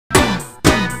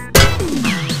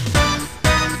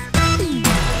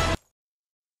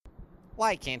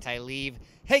Why can't I leave?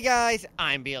 Hey guys,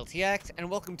 I'm BLTX, and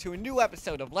welcome to a new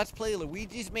episode of Let's Play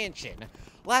Luigi's Mansion.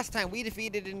 Last time we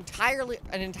defeated an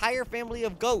entire family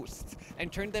of ghosts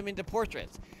and turned them into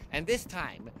portraits. And this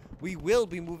time, we will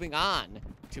be moving on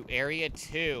to Area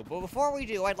 2. But before we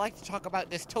do, I'd like to talk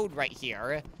about this toad right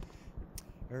here.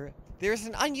 There's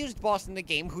an unused boss in the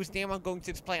game whose name I'm going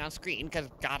to display on screen, because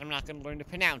God, I'm not going to learn to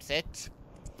pronounce it.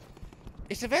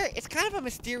 It's kind of a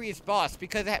mysterious boss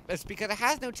because it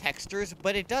has no textures,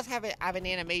 but it does have an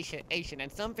animation,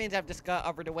 and some fans have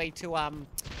discovered a way to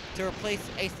replace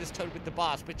this toad with the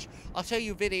boss, which I'll show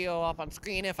you video up on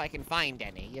screen if I can find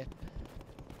any.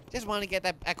 Just want to get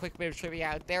that quick bit of trivia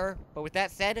out there. But with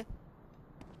that said,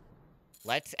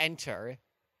 let's enter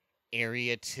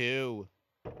Area 2.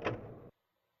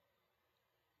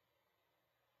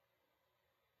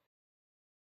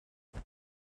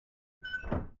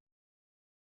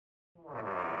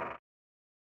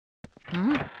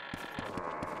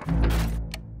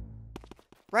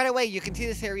 Right away, you can see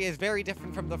this area is very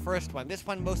different from the first one. This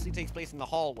one mostly takes place in the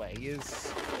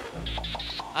hallways.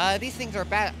 These things are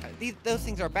those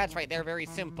things are bats right there, very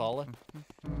simple.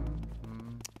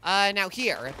 Now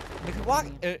here, if you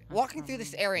walking through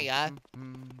this area,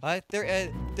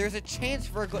 there's a chance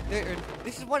for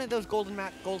this is one of those golden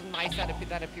mice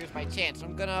that appears by chance. So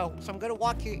I'm gonna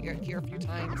walk here a few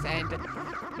times,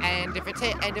 and if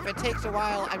it takes a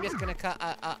while, I'm just gonna cut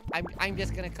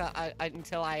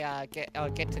until I get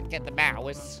the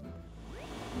mouse.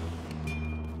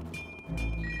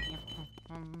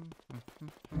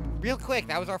 Real quick,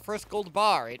 that was our first gold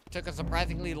bar. It took a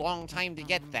surprisingly long time to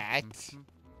get that.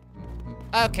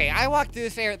 Okay, I walked through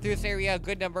this area a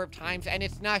good number of times, and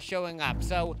it's not showing up.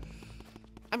 So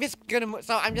I'm just gonna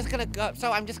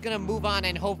move on,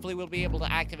 and hopefully we'll be able to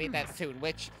activate that soon.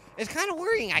 Which is kind of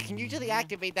worrying. I can usually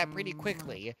activate that pretty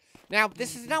quickly. Now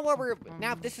this is not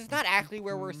actually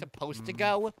where we're supposed to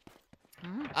go.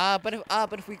 But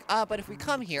if we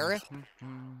come here,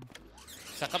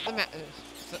 suck up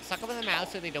the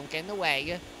mouse so they don't get in the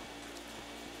way.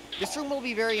 This room will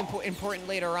be very important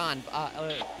later on,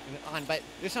 but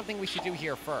there's something we should do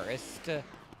here first. Check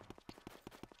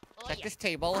this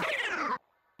table.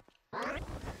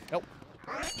 Nope.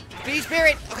 Speedy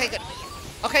spirit! Okay, good.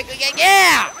 Okay, good.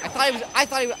 Yeah! I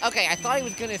thought he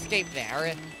was gonna escape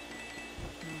there.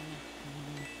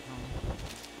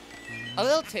 A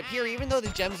little tip here, even though the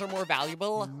gems are more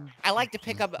valuable, I like to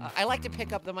pick up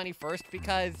the money first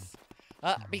because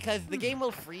the game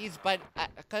will freeze, but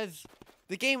because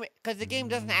the game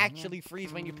doesn't actually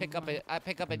freeze when you pick up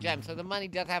a gem, so the money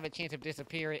does have a chance of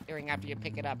disappearing after you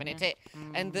pick it up,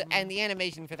 and the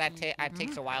animation for that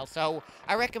takes a while. So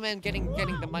I recommend getting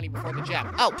the money before the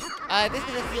gem. Oh, this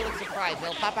is a ceiling surprise.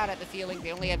 They'll pop out at the ceiling.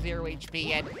 They only have 0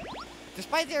 HP, and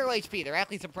despite 0 HP, they're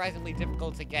actually surprisingly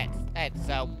difficult to get.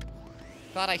 So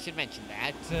thought I should mention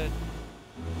that.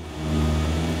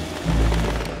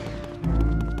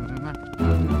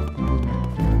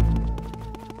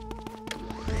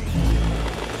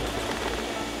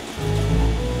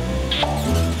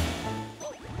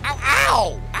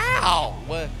 Ow!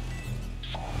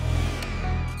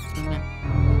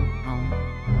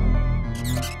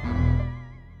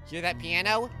 Hear that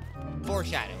piano?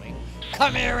 Foreshadowing.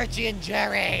 Come here, Richie and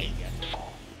Jerry!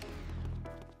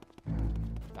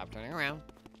 Stop turning around.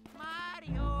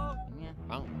 Mario!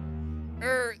 Oh.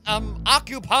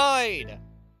 Occupied!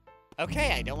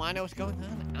 Okay, I don't want to know what's going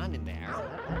on in there.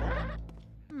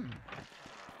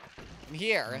 I'm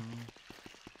here.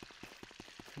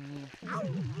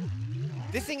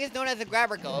 This thing is known as a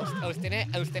grabber ghost, and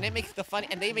it makes the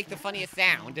funniest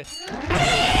sound.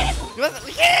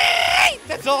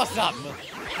 That's awesome!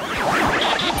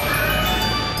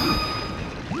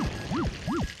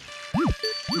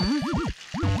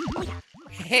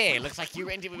 Hey, looks like you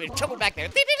ran into me in trouble back there.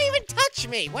 They didn't even touch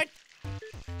me! What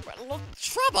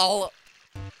trouble?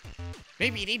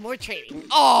 Maybe you need more training.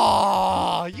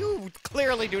 Oh, you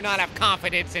clearly do not have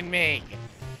confidence in me.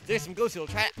 There's some ghosts who will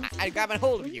try grabbing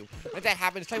hold of you. When that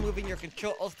happens, try moving your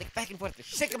control stick back and forth to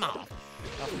shake them off.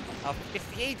 It's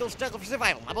the age-old struggle for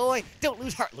survival, my boy. Don't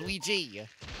lose heart, Luigi.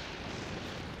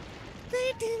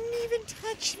 They didn't even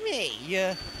touch me.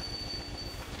 And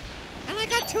I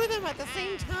got 2 of them at the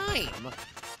same time.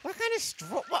 What kind of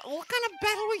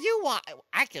battle were you watching?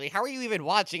 Actually, how are you even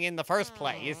watching in the first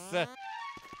place?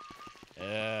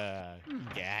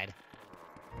 God.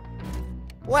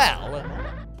 Well.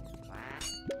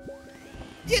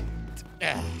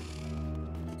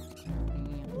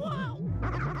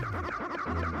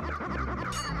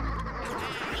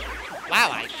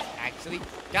 Wow, I actually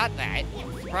got that.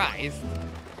 I'm surprised.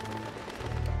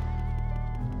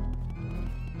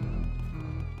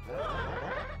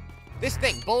 This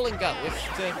thing, bowling go.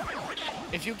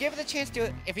 If you give it a chance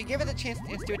to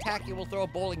attack, it will throw a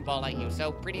bowling ball at you.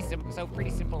 So pretty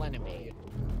simple enemy.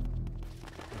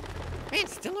 Man,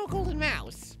 still no golden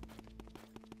mouse.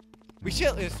 We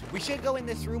should go in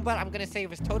this room, but I'm gonna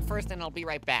save as Toad first, and I'll be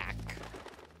right back.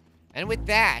 And with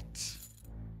that,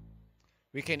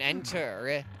 we can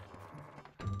enter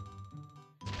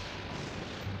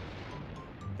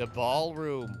the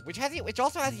ballroom, which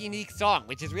also has a unique song,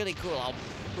 which is really cool.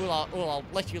 I'll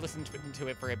let you listen to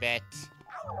it for a bit.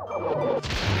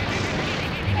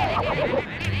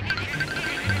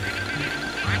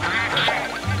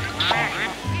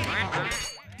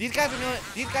 These guys are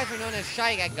known as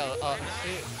Shy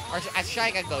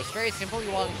Ghosts. Very simple.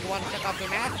 You want to check off their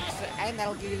masks, and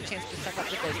that'll give you the chance to check off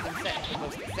the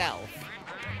ghost itself.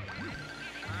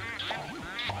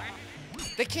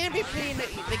 They can be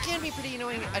pretty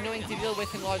annoying to deal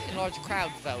with in large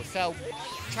crowds, though. So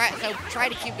try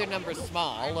to keep their numbers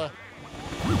small.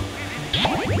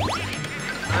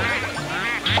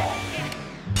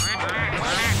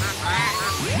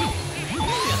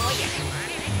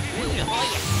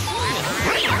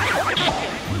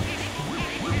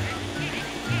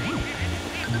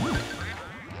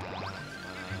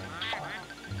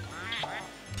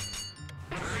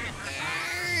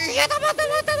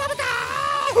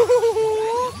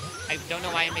 I don't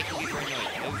know why I'm making these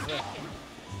noises.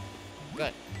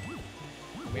 Good.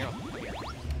 Come here.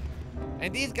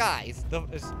 And these guys, the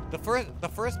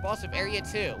first boss of Area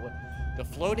 2, the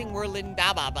floating whirling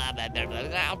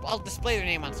I'll display their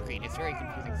name on screen. It's very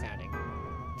confusing sounding.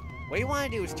 What you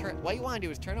want to do is turn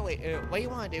away. What you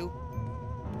want to do?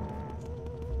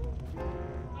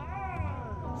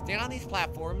 Stand on these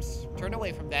platforms. Turn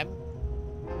away from them.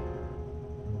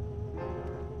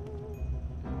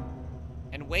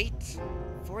 And wait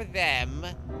for them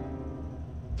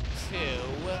to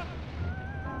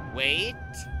wait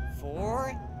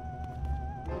for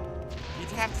you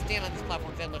to have to stand on these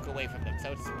platforms and look away from them,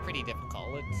 so it's pretty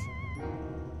difficult.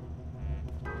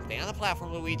 Stay on the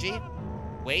platform, Luigi.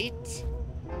 Wait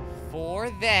for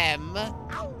them.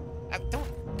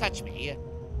 Don't touch me.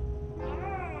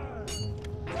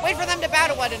 Wait for them to bow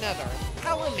to one another.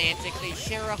 How romantic, they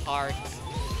share a heart.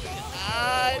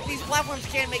 These platforms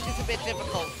can make this a bit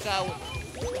difficult, so...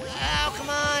 Oh, come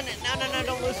on! No,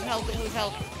 don't lose health, don't lose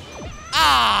health.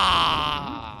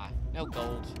 Ah! No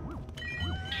gold.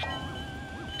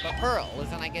 But pearls,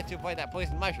 and I get to avoid that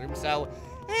poison mushroom, so...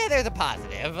 there's a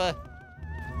positive.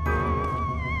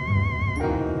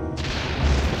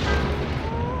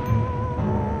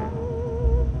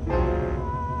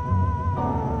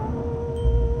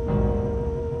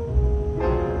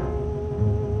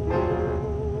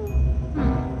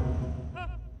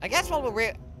 I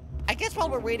guess while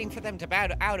we're waiting for them to bow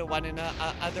out at one another,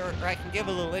 I can give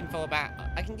a little info about.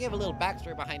 I can give a little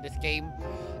backstory behind this game.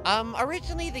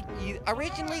 Originally the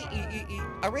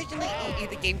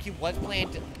GameCube was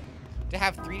planned to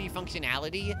have 3D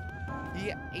functionality.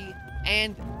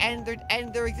 And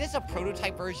there exists a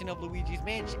prototype version of Luigi's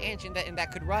Mansion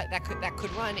that could run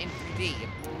in 3D.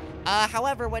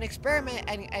 However, when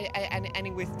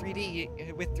experimenting with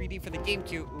 3D for the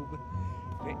GameCube.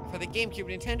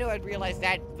 Nintendo had realized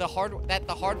that the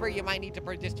hardware you might need to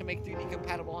purchase to make 3D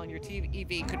compatible on your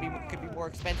TV could be more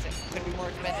expensive. Than the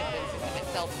system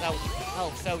itself.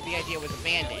 So the idea was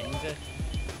abandoned.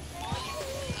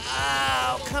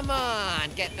 Oh, come on,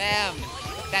 get them.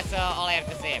 That's all I have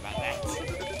to say about that.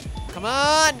 Come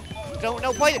on,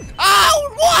 no point.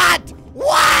 Oh, what?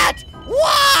 What?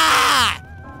 Ah!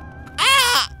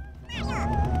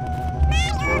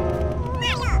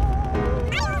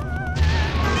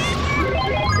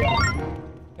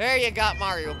 There you got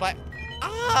Mario, but...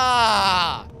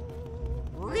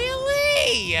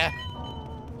 Really?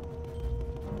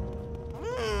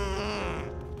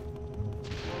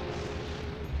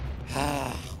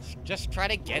 Just try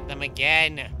to get them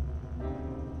again.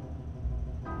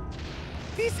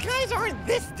 These guys aren't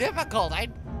this difficult. Turn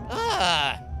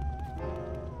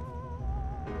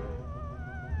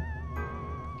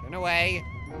away.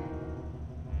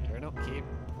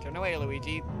 Turn away,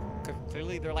 Luigi.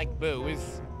 Clearly they're like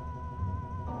boos.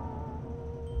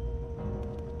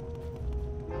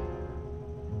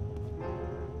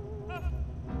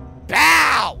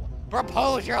 Bow!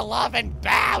 Propose your love and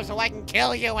bow so I can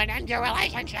kill you and end your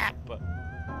relationship!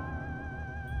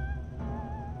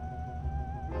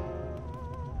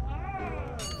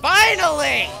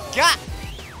 Finally!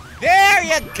 There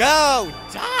you go!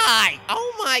 Die!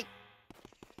 Oh my...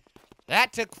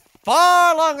 That took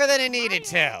far longer than it needed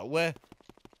to.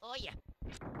 Oh yeah.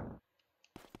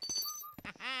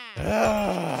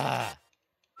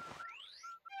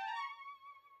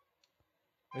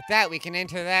 With that, we can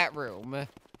enter that room.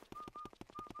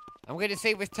 I'm gonna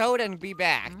save with Toad and be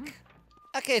back.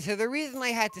 Okay, so the reason I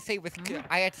had to save with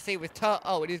Toad,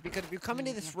 oh, it is because if you come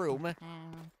into this room,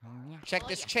 check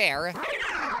this chair.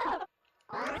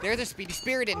 There's a Speedy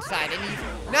Spirit inside, and he's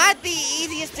not the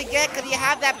easiest to get because you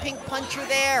have that pink puncher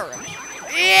there.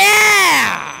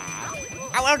 Yeah!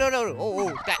 Oh, no.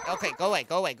 Oh, that, okay, go away.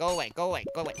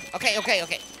 Okay.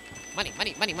 Money.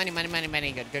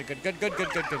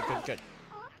 Good.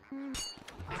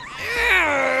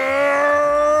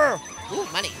 Ooh,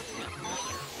 money.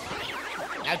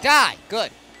 Now die,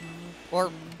 good. Or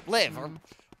live, or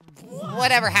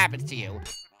whatever happens to you.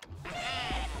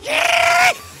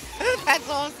 Yeah! That's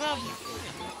awesome.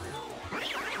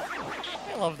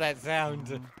 I love that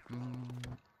sound.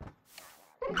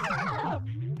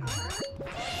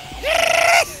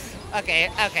 Okay,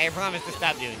 I promise to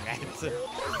stop doing that.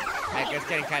 It's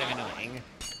getting kind of annoying.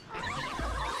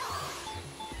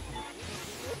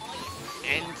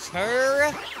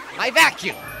 Enter my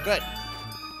vacuum. Good.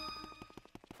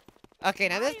 Okay,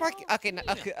 now this part.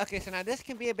 Okay. So now this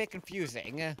can be a bit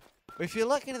confusing. But if you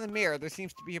look into the mirror, there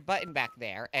seems to be a button back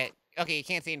there. Okay, you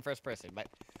can't see it in first person, but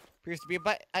appears to be a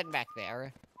button back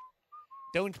there.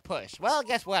 Don't push. Well,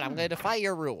 guess what? I'm gonna defy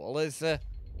your rule. Who's there?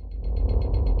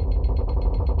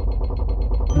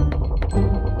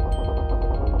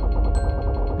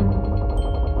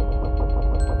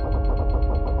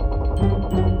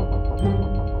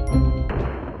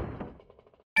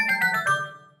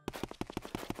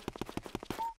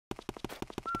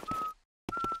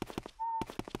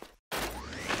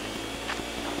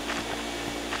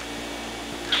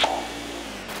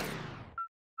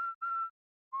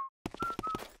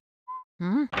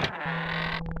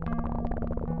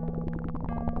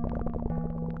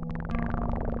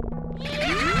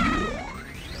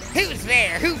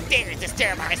 Who dares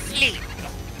disturb our sleep?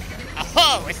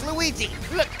 Oh, it's Luigi!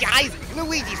 Look, guys,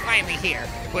 Luigi's finally here.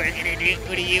 We're gonna do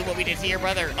to you what we did to your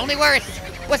brother, only worse.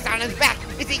 What's on his back?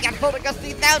 Is he got Poltergust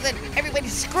 3000? Everybody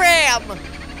scram!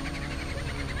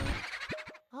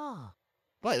 Oh.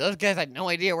 Boy, those guys had no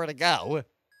idea where to go.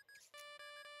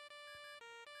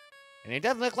 And it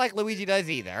doesn't look like Luigi does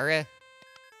either.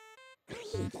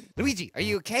 Luigi, are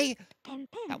you okay?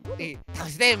 That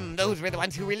was them. Those were the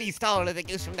ones who released all of the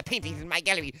ghosts from the paintings in my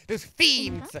gallery. Those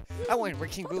fiends! I wondered where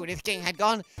King Boo and his gang had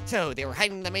gone, so they were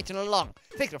hiding in the mansion all along.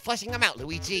 Thanks for flushing them out,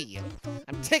 Luigi.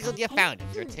 I'm tickled you found them.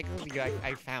 You're tickled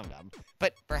I found them.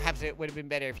 But perhaps it would have been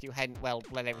better if you hadn't, well,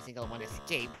 let every single one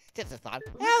escape. Just a thought.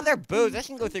 Oh, they're boos. I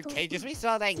can go through cages. We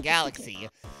saw that in Galaxy.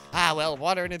 Ah, well,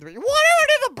 water under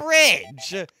the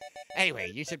bridge!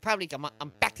 Anyway, you should probably come on.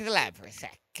 I'm back to the lab for a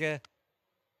sec.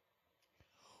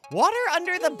 Water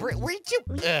under the bridge? Where'd you?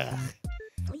 Ugh.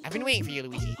 I've been waiting for you,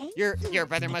 Luigi. Your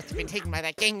brother must have been taken by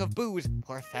that gang of boos.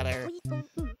 Poor feller.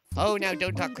 Oh, now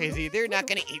don't talk crazy. They're not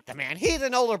gonna eat the man. He's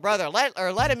an older brother.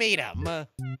 Let him eat him.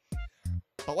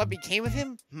 But what became of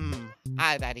him?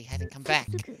 I thought he hadn't come back.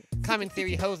 Common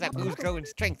theory holds that boos grow in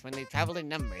strength when they travel in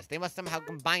numbers. They must somehow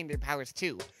combine their powers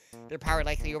too. Their power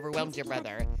likely overwhelmed your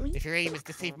brother. If your aim is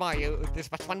to save Mario, there's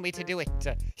but one way to do it.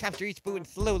 Capture each boo and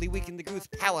slowly weaken the goo's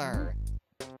power.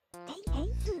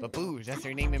 But boos, as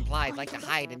their name implies, like to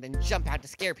hide and then jump out to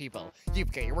scare people.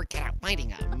 You've got your work cut out finding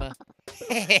them.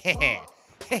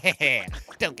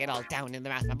 Don't get all down in the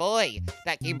mouth, my boy.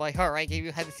 That Game Boy horror I gave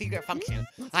you had a secret function.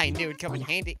 I knew it'd come in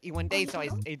handy one day, so I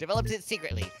developed it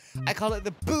secretly. I call it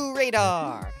the Boo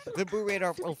Radar. The Boo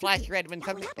Radar will flash red when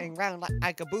something round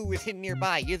like a boo is hidden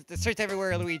nearby. Use it to search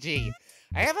everywhere, Luigi.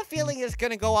 I have a feeling it's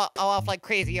gonna go off like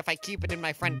crazy if I keep it in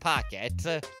my front pocket.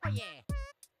 Oh, yeah.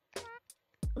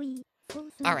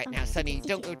 Alright, now, Sonny,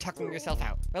 don't go tucking yourself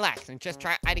out. Relax and just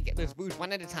try to get those boos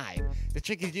one at a time. The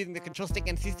trick is using the control stick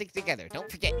and C-stick together.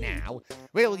 Don't forget now.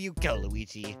 Where will you go,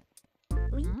 Luigi?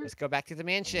 Let's go back to the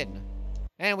mansion.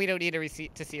 And we don't need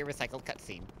to see a recycled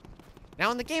cutscene. Now,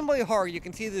 on the Game Boy Horror, you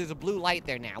can see there's a blue light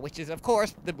there now, which is, of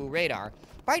course, the Boo Radar.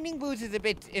 Finding boos is a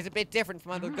bit different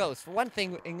from other ghosts. For one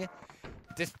thing,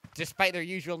 despite their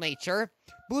usual nature,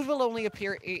 boos will only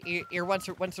appear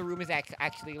once the room is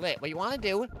actually lit. What you want to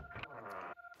do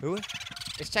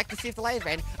is check to see if the light is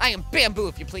red. I am Bamboo,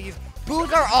 if you please.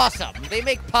 Boos are awesome. They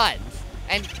make puns.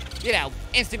 And, you know,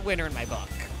 instant winner in my book.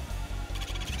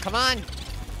 Come on.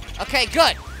 Okay,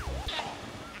 good.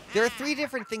 There are 3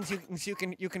 different things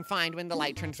you can find when the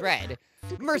light turns red.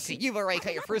 Mercy, you've already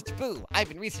got your first boo. I've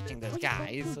been researching those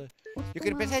guys. You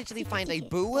could potentially find a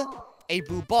boo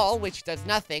ball, which does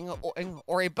nothing,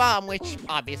 or a bomb, which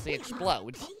obviously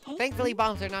explodes. Thankfully,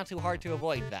 bombs are not too hard to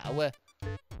avoid, though.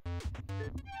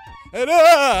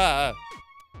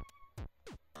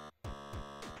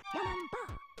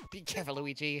 Be careful,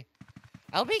 Luigi.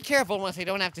 I'll be careful once I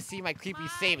don't have to see my creepy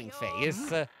saving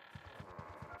face.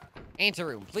 Answer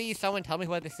room. Please, someone tell me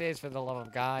what this is for the love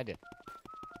of God.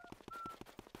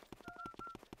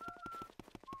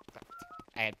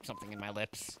 I had something in my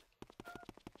lips.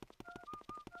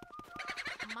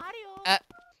 Mario.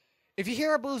 If you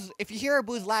hear a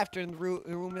boo's laughter in the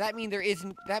room, that means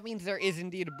there is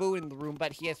indeed a boo in the room,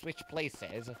 but he has switched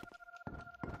places.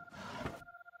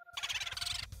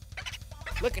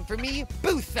 Looking for me,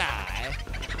 Boosai.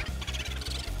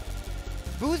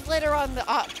 Boos later on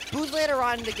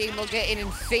in the game will get an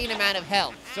insane amount of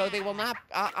health, so they will not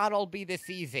all be this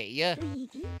easy.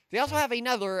 They also have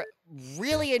another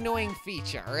really annoying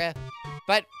feature,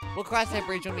 but we'll cross that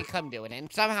bridge when we come to it,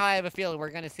 and somehow I have a feeling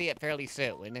we're gonna see it fairly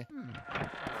soon.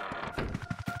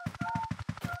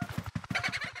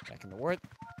 Back in the ward.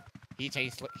 He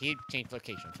changed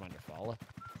locations. Wonderful.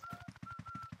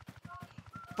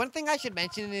 One thing I should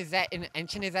mention is that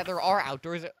there are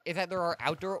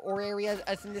outdoor areas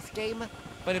in this game,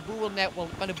 but a boo will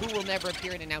never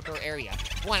appear in an outdoor area.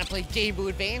 Want to play Game Boo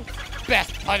Advance?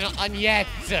 Best pun on yet.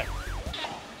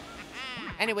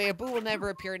 Anyway, a boo will never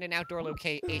appear in an outdoor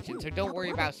location, so don't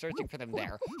worry about searching for them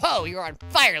there. Oh, you're on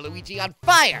fire, Luigi, on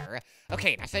fire!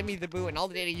 Okay, now send me the boo and all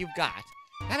the data you've got.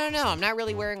 I don't know, I'm not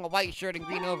really wearing a white shirt and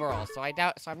green overalls, so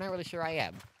I'm not really sure I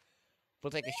am.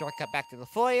 We'll take a shortcut back to the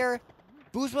foyer.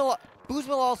 Boos will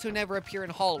also never appear in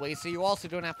hallways, so you also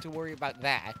don't have to worry about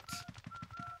that.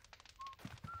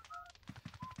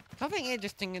 Something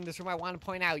interesting in this room I want to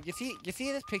point out. You see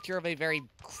this picture of a very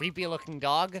creepy-looking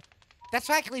dog? That's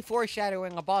actually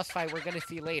foreshadowing a boss fight we're gonna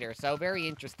see later, so very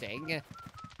interesting.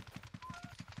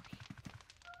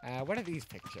 What are these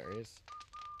pictures?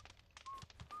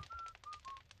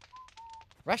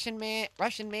 Russian man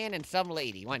and some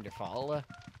lady. Wonderful.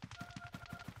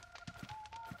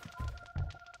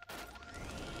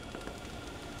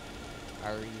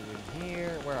 Are you in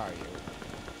here? Where are you?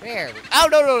 There. Oh,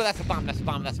 no, that's a bomb, that's a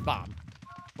bomb, that's a bomb.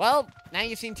 Well, now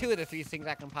you've seen 2 of the 3 things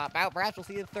that can pop out. Perhaps we'll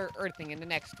see the third thing in the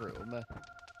next room.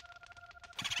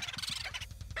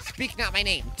 Speak not my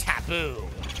name, taboo.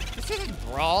 This isn't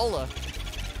Brawl.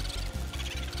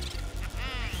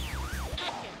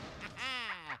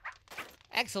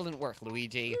 Excellent work,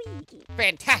 Luigi.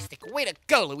 Fantastic. Way to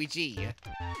go, Luigi.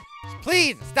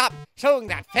 Please, stop showing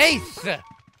that face.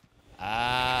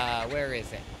 Where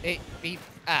is it?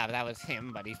 That was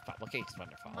him, but he's okay, it's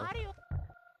wonderful. Mario.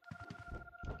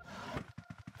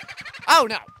 Oh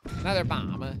no! Another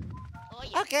bomb. Oh,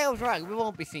 yeah. Okay, I was wrong. We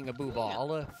won't be seeing a boo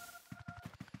ball.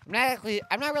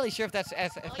 I'm not really sure if that's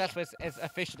what's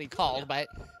officially called, but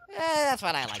that's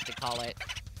what I like to call it.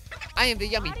 I am the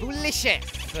yummy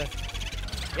Boolicious.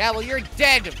 Yeah, well, you're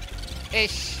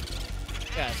dead-ish.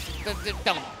 Yes,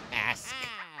 don't ask.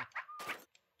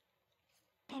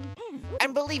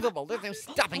 Unbelievable! There's no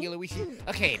stopping you, Luigi.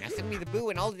 Okay, now send me the boo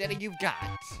and all the data you've got.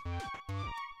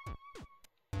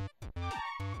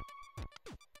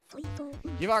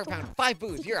 You've already found 5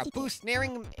 boos. You're a boo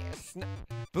snaring...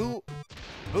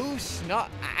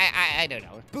 I don't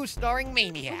know. Boo snoring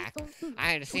maniac.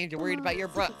 I understand you're worried about your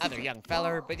other young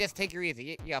feller, but just take it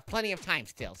easy. You have plenty of time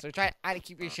still, so try to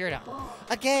keep your shirt up.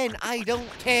 Again, I don't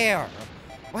care.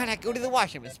 Why not go to the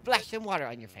washroom and splash some water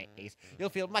on your face? You'll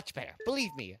feel much better.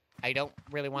 Believe me, I don't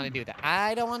really want to do that.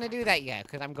 I don't want to do that yet,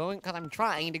 because I'm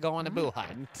trying to go on a boo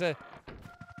hunt.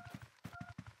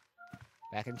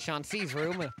 Back in Sean C's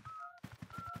room. Mario.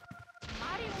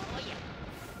 Oh,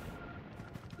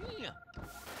 yeah.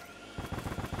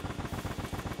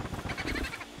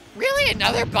 Really?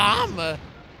 Another bomb?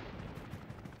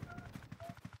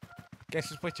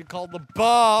 Guess it's what you call the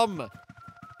bomb.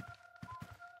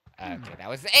 Okay, that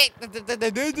was it.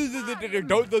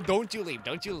 Don't you leave.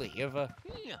 Don't you leave.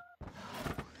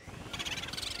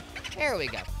 There we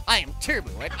go. I am Turbo,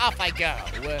 and off I go.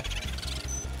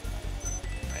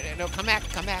 No, come back,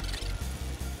 come back.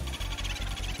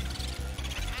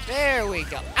 There we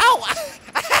go. Ow!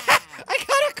 I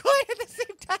got a coin at the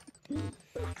same time.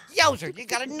 Yowzer, you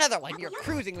got another one. You're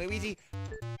cruising, Luigi.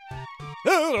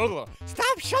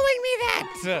 Stop showing me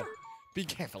that. Be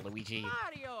careful, Luigi.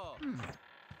 Mario.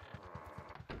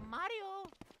 Mario.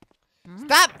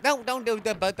 Stop! No, don't do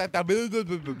the.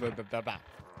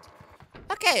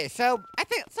 Okay, so I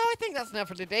think that's enough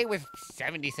for today with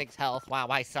 76 health. Wow,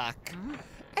 I suck.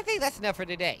 I think that's enough for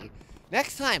today.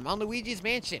 Next time on Luigi's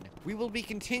Mansion, we will be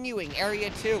continuing Area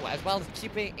 2, as well as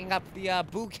keeping up the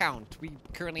boo count we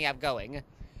currently have going.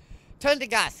 Turn to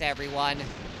gas, everyone.